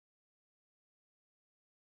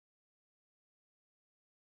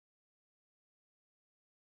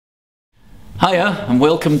Hiya and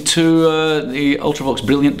welcome to the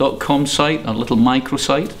ultravoxbrilliant.com site, our little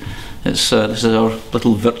microsite. This is our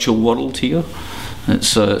little virtual world here.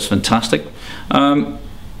 It's fantastic. I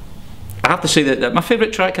have to say that my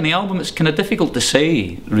favourite track on the album, it's kind of difficult to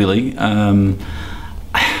say really. I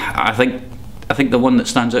think the one that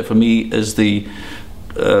stands out for me is the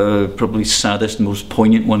probably saddest, most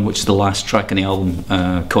poignant one, which is the last track on the album,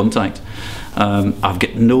 Contact. I've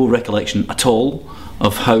got no recollection at all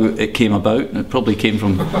of how it came about. It probably came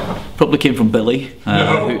from Billy,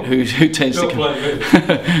 who tends to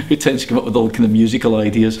come up with all kind of musical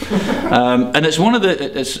ideas. And it's one of the.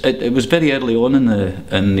 It was very early on in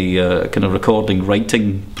the kind of recording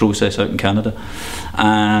writing process out in Canada,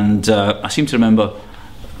 and I seem to remember.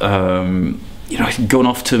 You know, going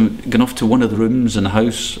off to one of the rooms in the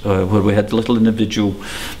house where we had little individual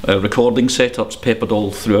recording setups peppered all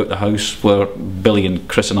throughout the house, where Billy and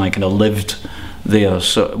Chris and I kind of lived there.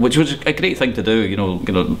 So, which was a great thing to do. You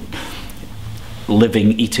know,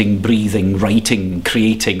 living, eating, breathing, writing,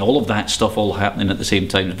 creating, all of that stuff all happening at the same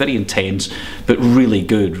time. It was very intense, but really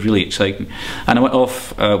good, really exciting. And I went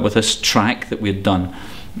off with this track that we had done,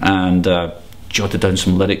 and jotted down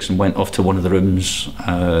some lyrics and went off to one of the rooms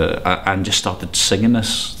and just started singing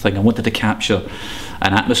this thing. I wanted to capture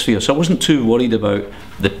an atmosphere, so I wasn't too worried about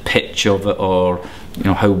the pitch of it or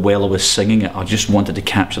how well I was singing it. I just wanted to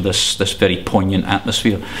capture this very poignant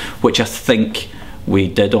atmosphere, which I think we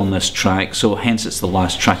did on this track. So hence it's the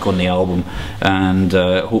last track on the album, and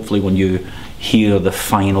hopefully when you hear the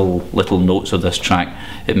final little notes of this track,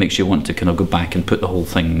 it makes you want to kind of go back and put the whole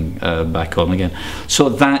thing back on again. So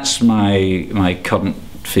that's my current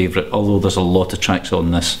favourite, although there's a lot of tracks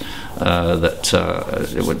on this that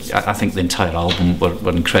I think the entire album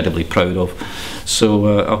we're incredibly proud of.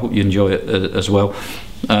 So I hope you enjoy it as well.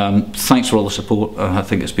 Thanks for all the support. I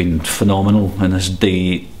think it's been phenomenal in this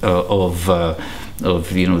day of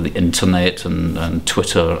the internet and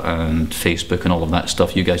Twitter and Facebook and all of that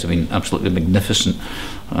stuff. You guys have been absolutely magnificent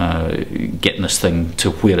getting this thing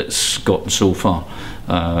to where it's gotten so far,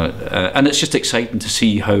 and it's just exciting to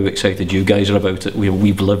see how excited you guys are about it.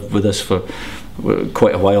 We've lived with this for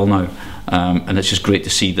quite a while now, and it's just great to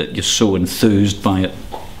see that you're so enthused by it,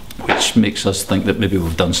 which makes us think that maybe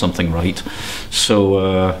we've done something right.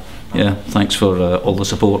 So yeah, thanks for all the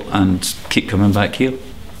support, and keep coming back here.